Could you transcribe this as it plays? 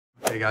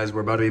Hey guys,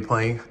 we're about to be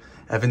playing.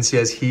 FNC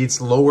has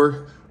heats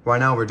lower. Right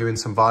now, we're doing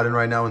some VODing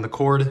right now in the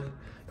cord.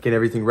 Getting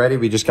everything ready.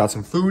 We just got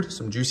some food,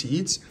 some juicy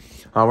eats.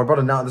 We're about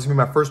to now, this is gonna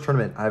be my first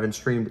tournament. I haven't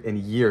streamed in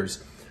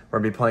years. We're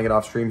gonna be playing it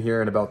off stream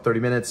here in about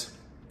 30 minutes.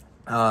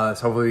 So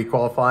hopefully we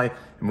qualify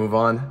and move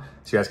on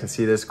so you guys can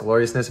see this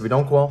gloriousness. If we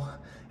don't qual,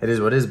 it is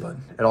what it is, but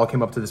it all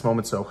came up to this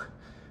moment, so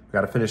we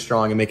gotta finish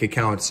strong and make it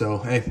count. So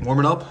hey, warm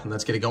it up and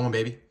let's get it going,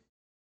 baby.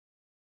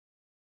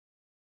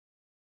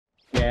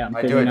 Yeah,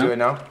 I'm do it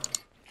now.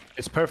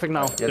 It's perfect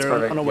now. Yeah, it's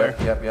perfect. Unaware.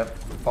 Yep.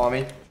 Follow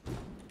me.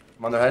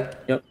 I'm on their head.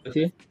 Yep,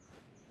 okay.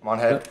 I'm on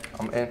head. Yep.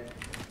 I'm in.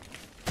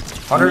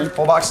 100,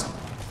 full box.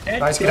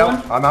 Head, nice, get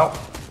out. I'm out.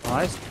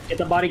 Nice. Get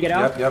the body, get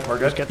out. Yep, we're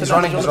good. He's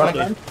running.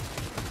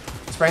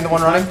 Spraying the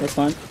one running. That's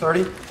fine.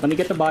 30. Let me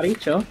get the body,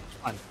 chill.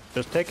 Fine.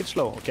 Just take it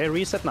slow, okay?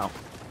 Reset now.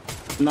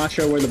 I'm not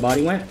sure where the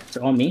body went. It's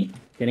on me.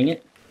 Getting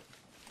it.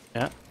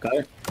 Yeah. Got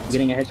it. I'm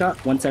getting a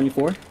headshot.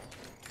 174.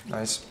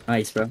 Nice.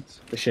 Nice, bro.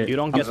 The shit. You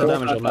don't get the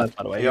damage on that,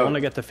 by the way. You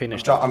only get the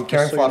finish. I'm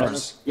carrying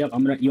floppers. Yep,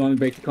 I'm gonna. You want me to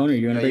break the cone or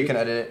you wanna break it? You can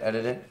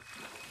edit it.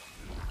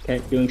 Okay,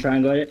 doing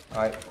triangle edit.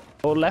 Alright.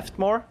 Go left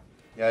more.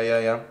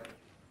 Yeah.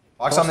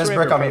 Box on this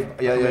brick on me.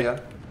 Yeah.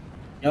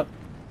 Yep.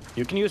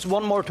 You can use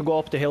one more to go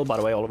up the hill, by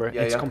the way, Oliver.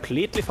 It's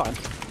completely fine.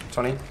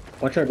 20.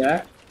 Watch our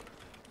back.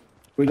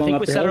 We're going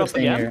up the hill or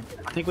staying here?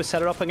 I think we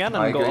set it up again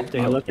and go up the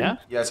hill. Yeah?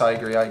 Yes, I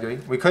agree.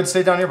 We could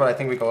stay down here, but I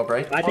think we go up,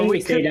 right? I think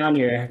we stay down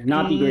here.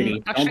 Not be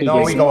greedy. Actually,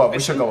 no, we go up. We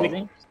should go up.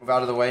 Move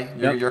out of the way.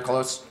 You're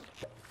close.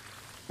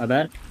 My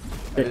bad.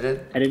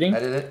 Edit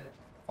it.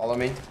 Follow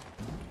me.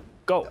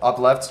 Go. Up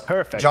left.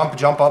 Perfect.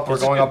 Jump up. We're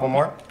going up one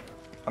more.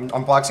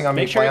 I'm boxing on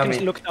me. Make sure you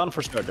can look down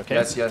for start, okay?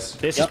 Yes.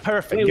 This is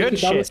perfect. Good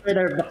shit.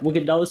 We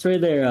can double spray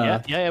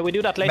there. Yeah, we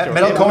do that later.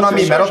 Metal cone on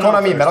me. Metal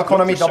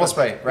cone on me. Double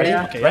spray. Ready?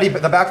 Ready?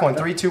 The back one.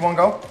 3, 2, 1,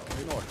 go.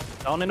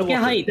 Down in the water.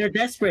 Yeah, height. They're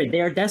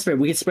desperate.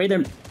 We can spray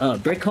their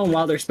brick cone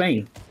while they're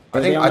spraying.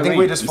 I think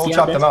we just full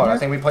chop them out. I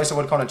think we place a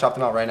wood cone and chop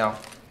them out right now.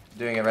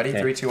 Doing it. Ready?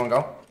 3, 2, 1,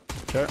 go.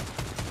 Sure.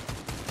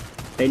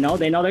 They know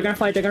they're gonna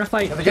fight. Yeah,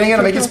 they're getting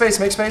in. Make space.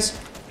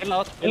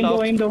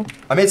 Aim go.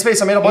 I made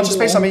space. I made a bunch of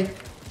space on me.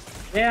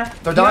 Yeah.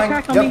 They're dying.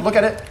 Yep, look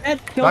at it.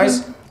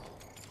 Nice.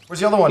 Where's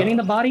the other one? Getting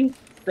the body.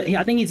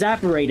 I think he's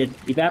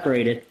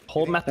evaporated.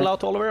 Hold metal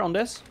out, Oliver, on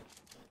this.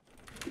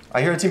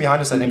 I hear a team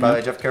behind us, I think, by the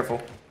way, Jeff.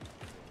 Careful.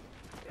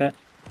 Okay.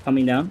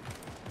 Coming down.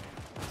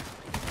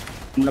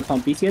 I'm gonna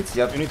pump these kids.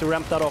 Yep. You need to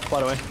ramp that off, by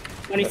the way.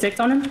 26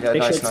 on him. Yeah, they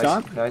nice, should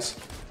stop. Nice.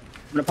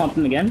 I'm gonna pump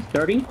them again.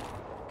 30.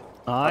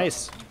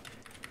 Nice.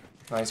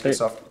 Nice, good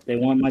stuff. They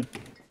want my...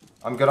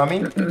 I'm good on me.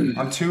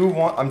 I'm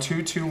 2-1. I'm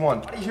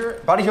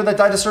 2-2-1. Body here that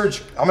died to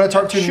surge. I'm gonna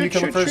target 2 and you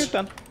kill it first.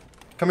 Then.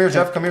 Come here,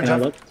 Jeff.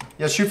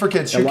 Yeah, shoot for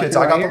kids. Shoot kids.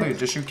 I got the loot.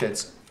 Just shoot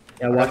kids.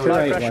 Yeah, watch your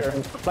right.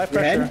 Apply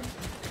pressure.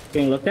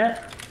 Getting looked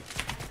at.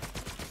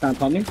 Not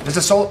coming. There's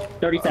a soul.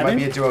 37. Might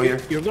be a duo here.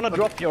 You're gonna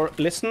drop your...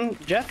 Listen,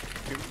 Jeff.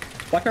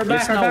 Watch our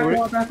back.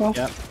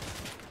 Yeah.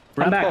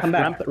 Come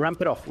back. Ramp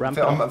it off.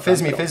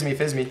 Fizz me.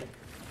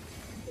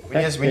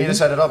 We need to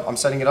set it up. I'm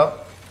setting it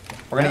up.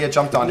 We're gonna get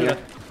jumped on here.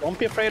 Don't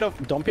be afraid of.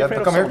 Come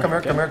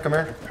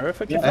here.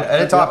 Perfect.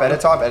 Edit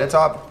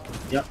top.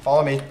 Yep.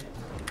 Follow me.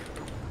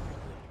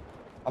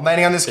 I'm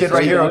landing on this kid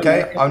right here,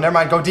 okay? Oh, never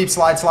mind. Go deep.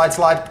 Slide.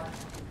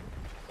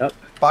 Yep.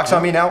 Box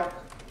on me now.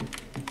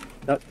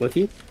 Yep, with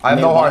you. I have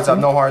no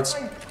hearts.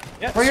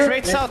 Yeah,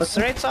 straight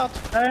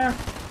south.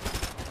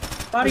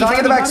 Body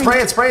in the back.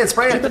 Spray it.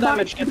 Get the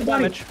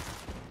damage.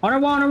 On our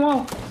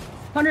wall.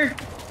 100.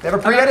 They have a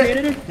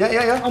pre-edit?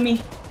 Yeah. On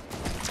me.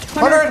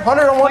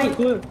 100 on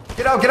one.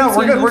 Get out.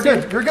 We're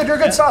good. You're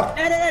good. Stop.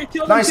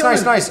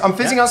 Nice. I'm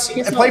fizzing us.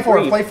 Play for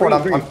it.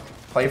 I'm feeling.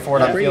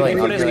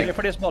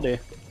 For this body.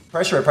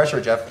 Pressure,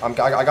 Jeff. I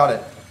got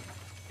it.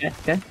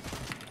 Okay.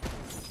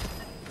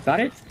 Got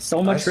it?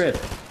 So much rip.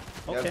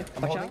 Okay.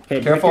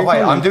 Careful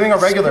height. I'm doing a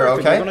regular,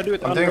 okay?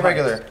 I'm doing a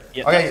regular.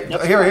 Okay,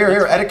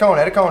 here. Edit cone.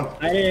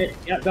 Edit.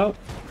 Yeah, go.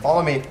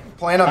 Follow me.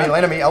 Land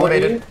on me.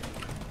 Elevated.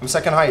 I'm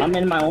second height. I'm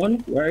in my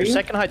own. Where are you?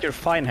 Second height, you're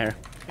fine here.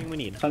 We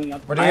need.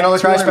 We're doing another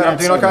crash pad. I'm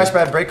doing another crash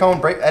pad. Break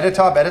cone. Edit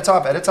top.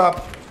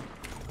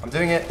 I'm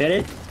doing it. Did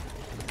it?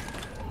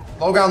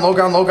 Low ground.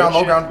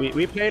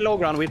 We play low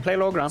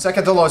ground.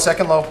 Second to low.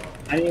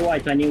 I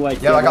need white.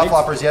 Yeah, I got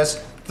floppers,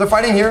 yes. They're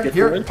fighting here.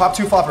 Here, pop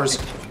 2 floppers.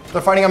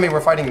 They're fighting on me. We're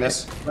fighting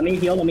this. Let me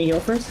heal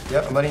first.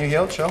 Yep, I'm letting you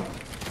heal. Chill.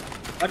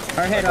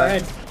 Our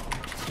head.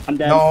 I'm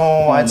dead.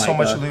 No, I had so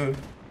much loot.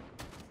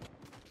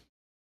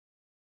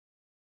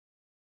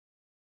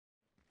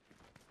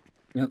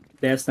 Yep,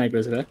 they have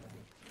snipers, okay?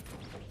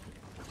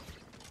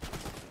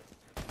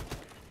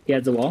 He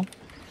has a wall.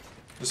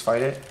 Just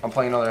fight it. I'm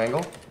playing another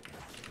angle.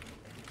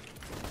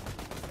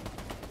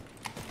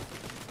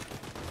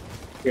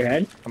 Your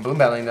head. I'm boom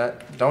battling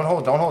that. Don't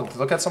hold.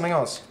 Look at something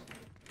else.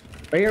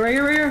 Right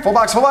here. Full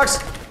box.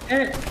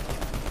 Hit it.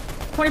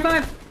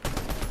 25.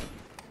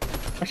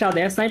 Watch out,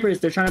 they have snipers.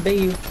 They're trying to bait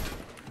you.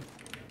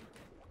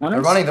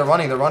 They're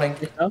running.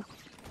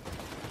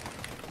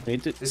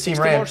 This team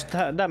ran.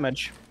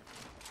 Damage.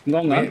 I'm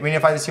going up. We need to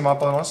fight this team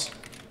up on us.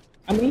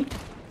 On me.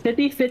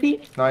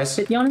 50. Nice.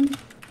 50 on him.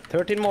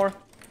 13 more.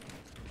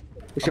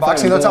 We I'm should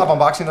boxing fight the them. top. I'm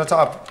boxing the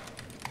top.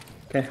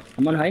 Okay,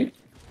 I'm on height.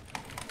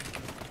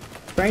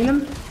 Spraying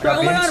them. got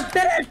Oh my beams. god,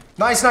 dead!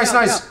 Nice.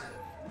 Yeah.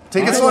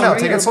 Take it Nice. slow now. Right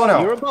Take here. it slow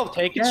You're now. above.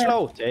 Take it Yeah.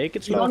 slow. Take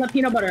it He's on slow. the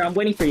peanut butter. I'm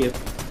waiting for you.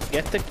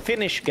 Get the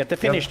finish. Get the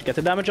finish. Get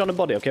the damage on the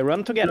body. Okay,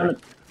 run together.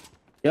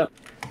 Yep.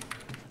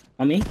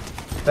 On me.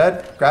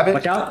 Dead. Grab it.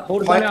 Watch out.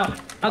 Hold Flank.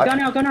 gun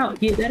out. Gun out.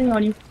 He's deading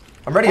on you.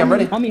 I'm ready. I'm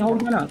ready. On me.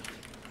 Hold gun out.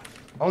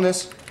 Own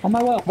this. On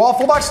my wall. Wall.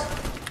 Full box.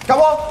 Got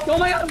wall. Oh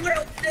my god. Where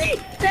is he?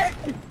 Dead.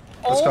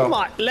 Let's go. Oh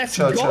my. Let's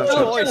Chill, go, chill,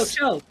 chill. boys.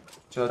 Chill.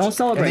 Chill, Don't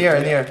celebrate.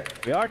 In the air.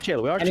 We are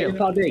chill. We are I need chill. to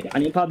pop big. I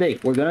need to pop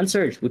big. We're good on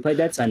surge. We play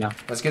dead side now.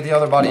 Let's get the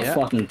other body. Let's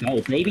fucking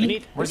go, baby. We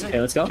need- Where's it? Okay,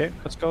 let's go. Okay,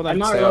 let's go then. I'm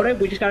not Stay up. reloaded.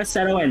 We just gotta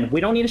settle in.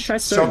 We don't need to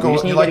stress surge. We just Choco,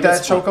 need you to like get a that,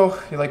 good spot.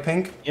 Choco? You like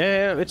pink?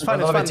 Yeah, it's A fine.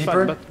 It's little fine. bit It's deeper.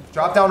 fine. But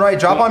Drop down right.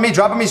 Drop on me.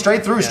 Drop on me.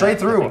 Straight through. Straight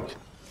through.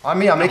 On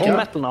me. I'm hold making.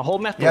 metal now.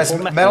 Hold metal. Yes.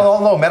 hold Metal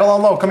on low. Metal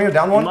on low. Come here.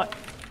 Down You one. might,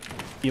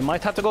 you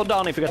might have to go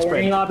down if you get We're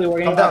sprayed. in lobby. We're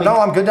in Come down. lobby.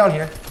 No, I'm good down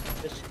here.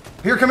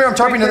 Here, come here. I'm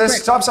tarping to Quick,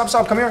 this. quick.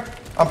 Stop. Come here.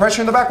 I'm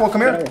pressuring the back wall.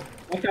 Come here.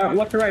 Watch out.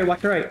 Watch the right. Watch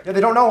the right. Yeah,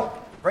 they don't know.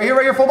 Right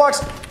here. Full box.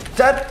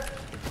 Dead.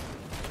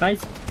 Nice.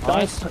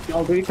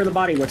 Don't breathe for the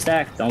body. We're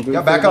stacked. Don't breathe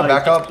Yeah, for back the up. body.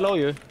 Back up. Slow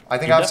you. I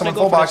think You I have someone definitely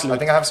full go for box. this I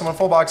think I have someone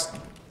full box.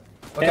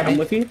 Look Okay, at I'm me.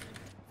 with you.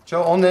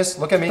 Joe, own this.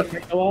 Look at me.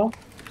 Hit the wall.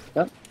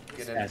 Yep.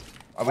 Get in. We're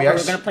Are we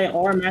actually? gonna play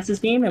our masses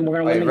game and we're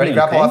gonna win the Ready? game.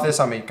 Grapple okay? off this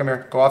on me. Come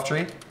here. Go off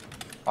tree.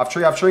 Off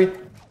tree.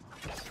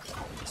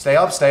 Stay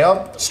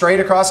up. Straight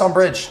across on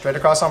bridge.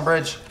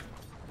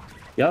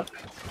 Yep.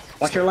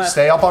 Watch your left.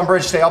 Stay up on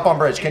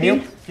bridge. Can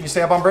you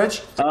stay up on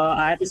bridge?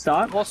 I have to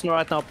stop. Pause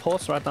right now.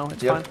 Pause right now.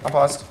 It's Yep. fine. I'm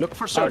paused. Look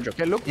for surge.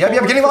 Okay. Look. Yep,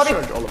 forward getting for lobby.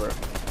 surge, Oliver.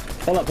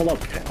 Hold up.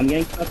 I'm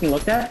getting fucking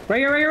looked at. Right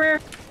here.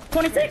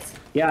 26.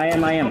 Yeah, I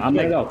am. I'm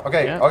gonna go.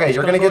 Okay. Yeah, Okay. it's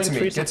You're gonna gonna go get to in me.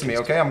 3 Get to me.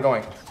 seconds. Okay. I'm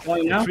going.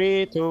 Going now.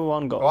 3, 2,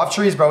 1, go. Go off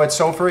trees, bro. It's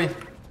so free. Yep.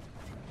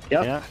 Yeah.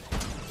 Where are you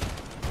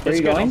Let's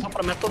get going? on top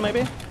of the metal,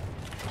 maybe.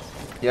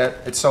 Yeah.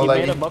 It's so He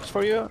made laggy. a box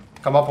for you.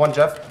 Come up one,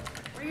 Jeff.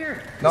 Right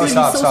here. No, Dude,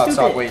 stop. he's so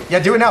stupid. Wait. Yeah.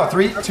 Do it now.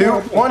 3, 2,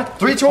 1.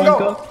 3, 2, 1,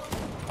 go.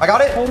 I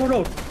got it.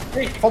 Hold.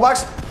 Hey, Full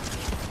box.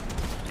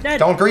 dead.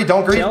 Don't greed.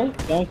 Chill.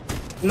 Don't.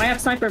 You might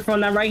have sniper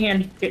from that right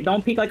hand.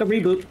 Don't peek like a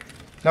reboot.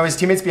 No, his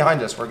teammates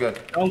behind us. We're good.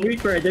 Don't greed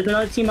for it. There's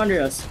another team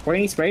under us. We're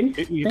getting sprayed.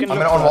 You can I'm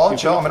look gonna own for it, wall. you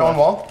Chill. can I'm look gonna own for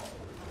it. wall.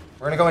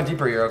 We're gonna go in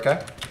deeper here. Okay.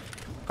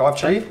 Go up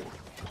tree.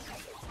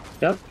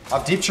 Yep.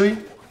 Up deep tree.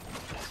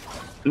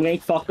 I'm getting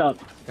fucked up.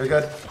 You're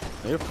good.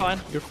 You're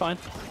fine. You're fine.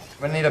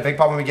 I'm gonna need a big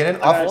pop when we get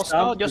in. got it. Pause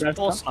Stop. now. Just Gotta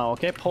pause stop. now.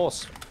 Okay.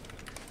 Pause.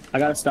 I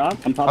gotta stop.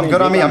 I'm probably I'm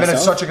good on me. deep I'm in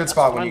myself. such a good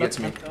spot when you get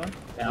to me. Yeah.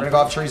 We're gonna go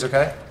up trees.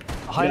 Okay.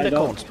 Behind the Gotta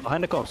go. cones.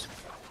 Behind the cones.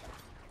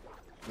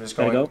 I'm just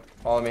Gotta going. go.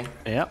 Follow me.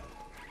 Yeah.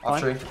 Off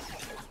Fine. tree.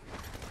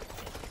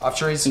 Off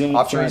trees. I'm getting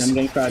Off fried. trees. I'm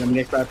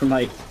getting fried from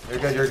height.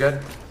 You're good.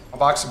 A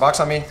box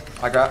on me.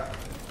 I grab.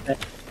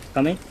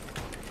 Coming.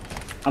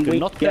 I'm Do weak.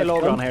 not play Yeah, low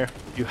go. ground here.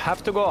 You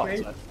have to go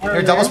outside.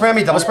 Here, double spray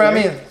on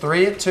me.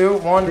 3, 2,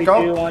 1, 3,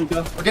 go. 2, 1,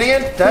 go. We're getting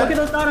in. Look at Dead.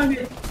 those dot on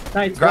you.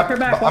 Nice. Grab. Walk her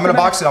back. I'm gonna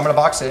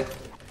box it.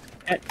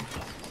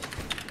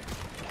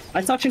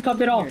 I suction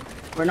cupped it all.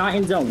 We're not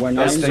in zone. We're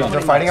not Yes, in they're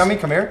zone. fighting on me.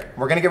 Come here.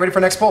 We're gonna get ready for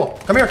next pull.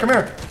 Come here.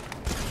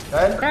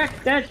 Dead.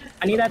 Crack, dead.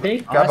 I need that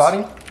big. Grab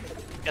body.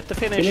 Get the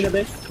Give finish. me the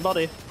big. The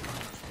body.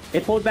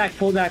 It pulled back.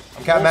 I'm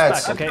cat Pulls meds.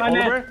 back. Okay, Fine,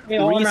 man. Oliver. Hey,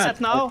 all Reset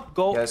right. now.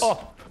 Go Yes.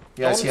 up.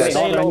 Yes, Don't yes. stay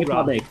I low need pop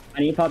ground. big. I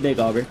need pop big,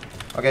 Auger.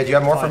 Okay. Do you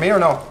have more for me or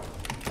no?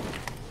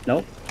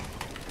 Nope.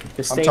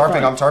 Just I'm stay tarping,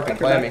 front. I'm tarping,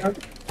 play at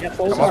me. Yeah,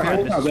 full Come up tarp. here.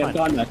 Full This tarp. is We have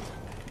fine. gone back.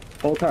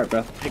 Full tarp,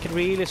 bro. Take it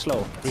really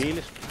slow.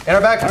 Really. In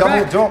our back.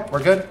 Alright. Double.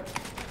 We're good.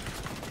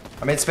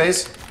 I made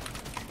space.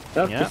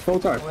 Yep, Yeah. just full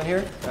tarp. Pull in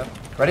here. Yep.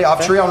 Ready?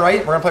 Off tree on right.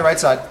 We're gonna play right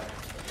side.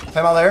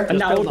 Play him out there. And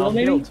now Build we'll now,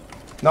 maybe? build.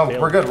 No,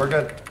 Build. we're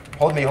good.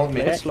 Hold me.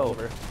 Play it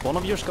slower. One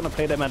of you's gonna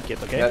play the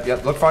medkit, okay? Yeah.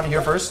 Look front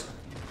here first.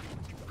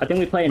 I think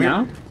we play it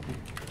now.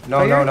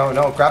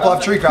 No. Grapple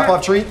off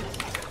tree.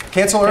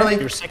 Cancel early.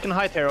 Your second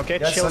height here, okay?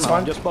 Yes, Chill that's now.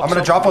 fine. Just box I'm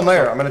gonna up. drop one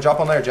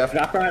layer. Jeff.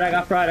 I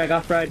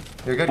got fried.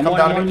 You're good. I'm Come on,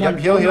 down I'm here. on, Yep.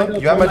 Heal. I'm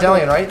on. You have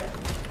medallion, right?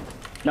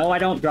 No, I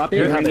don't. Drop it.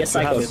 You We're have gonna it, get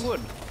you have psychos. it.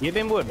 Give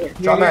him wood. Give him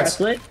wood. Drop Here, mats.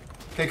 split.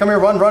 Okay, come here.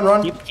 Run.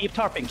 Keep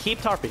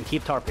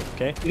tarping,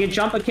 okay? We can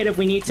jump a kid if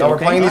we need to. No, we're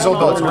okay? playing these old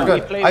No, builds. no, We're no.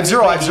 good. play- I have we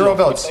zero play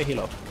builds. We play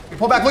Hilo. We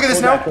pull back. Look at this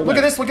Pull now. back, pull Look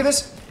at back.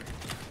 this.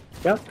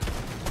 Yep.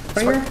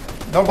 Right here.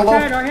 No, below.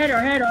 Our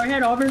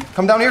head, over.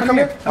 Come down here. Come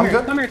here. I'm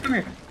good. Come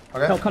here.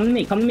 Okay. No, come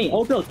to me.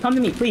 Old build, come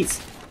to me, please.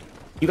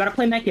 You gotta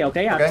play Mecca,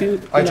 okay? I have Okay.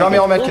 two Alright, drop me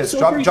all medkits. medkits.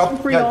 Oh, so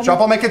Drop free, all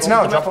medkits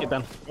now. Drop Drop. the medkit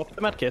then. Drop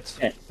the medkits.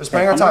 Okay. They're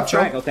spraying on I'm top. gonna Chill.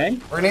 frag, okay?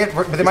 We're gonna get.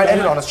 But they might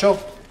edit on us. Chill.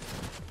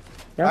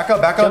 Yeah.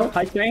 Back Chill, up.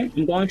 high strain.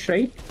 I'm going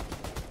straight.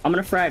 I'm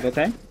gonna frag,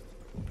 okay?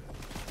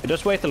 You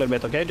just wait a little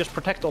bit, okay? Just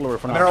protect Oliver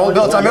for I'm in our now. old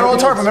builds. I'm in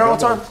our old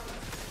tarp.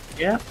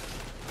 Yeah.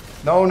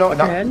 No, your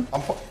no. head.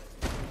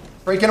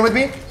 Break in with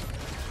me.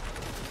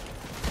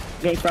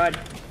 Getting fried.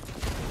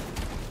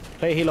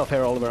 Play heal off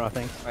here, Oliver, I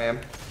think. I am.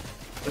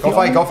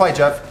 Go fight,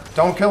 Jeff.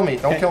 Don't kill me.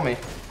 Okay.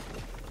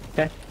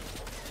 Okay.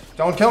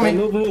 Don't kill me.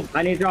 Move.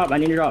 I need to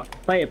drop.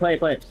 Play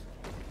it.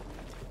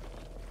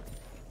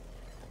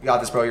 You got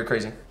this, bro. You're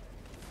crazy.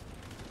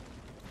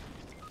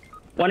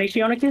 1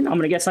 HP on a kid. I'm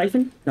gonna get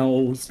Siphon.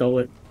 No, he stole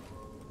it.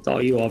 It's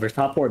all you, Oliver.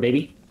 Top 4,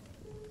 baby.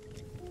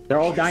 They're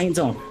all dying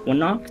zone. 1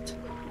 knocked.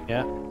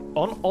 Yeah.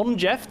 On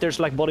Jeff, there's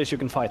like bodies you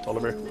can fight,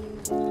 Oliver.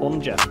 On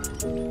Jeff.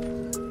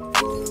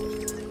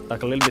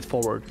 Like a little bit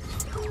forward.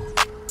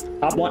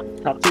 Top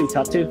 1, top 2,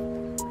 top 2.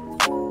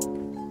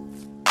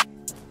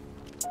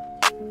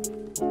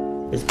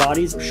 His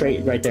body's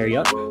straight right there,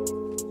 yup.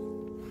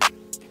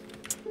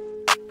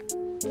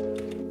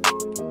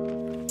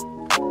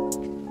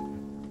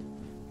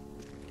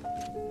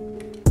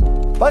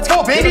 Let's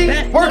go,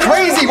 baby! We're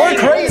crazy! We're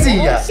crazy!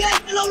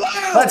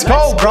 Let's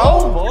go,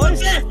 bro!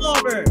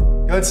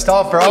 Good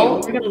stuff, bro.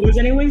 We're gonna lose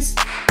anyways.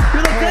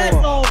 You're the best,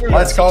 Oliver.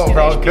 Let's go,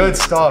 bro. Good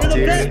stuff, You're the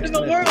dude. best in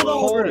the world,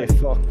 Oliver. Holy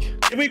fuck.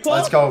 Did we qual?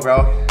 Let's go,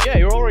 bro. Yeah,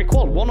 you're already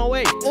qual.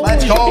 108.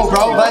 Let's go,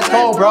 bro. Let's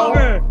go,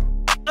 bro.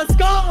 Let's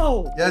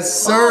go. Yes,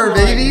 sir,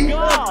 baby.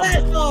 You're the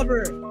best,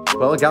 Oliver.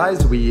 Well,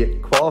 guys, we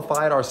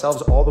qualified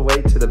ourselves all the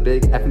way to the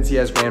big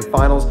FNCS Grand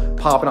Finals.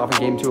 Popping off in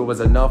game 2 was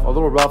enough. A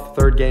little rough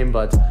third game,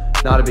 but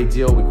not a big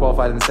deal. We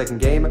qualified in the second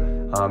game.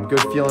 Good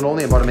feeling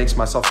only. I'm about to make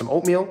myself some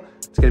oatmeal.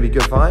 It's going to be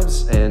good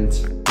vibes. And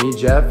me,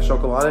 Jeff,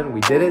 Chocolate,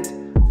 we did it.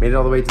 Made it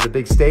all the way to the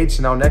big stage.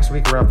 So now next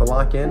week, we're going to have to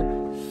lock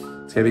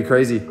in. It's going to be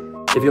crazy.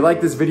 If you like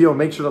this video,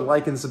 make sure to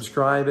like and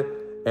subscribe.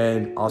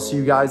 And I'll see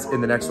you guys in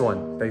the next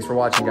one. Thanks for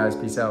watching, guys.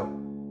 Peace out.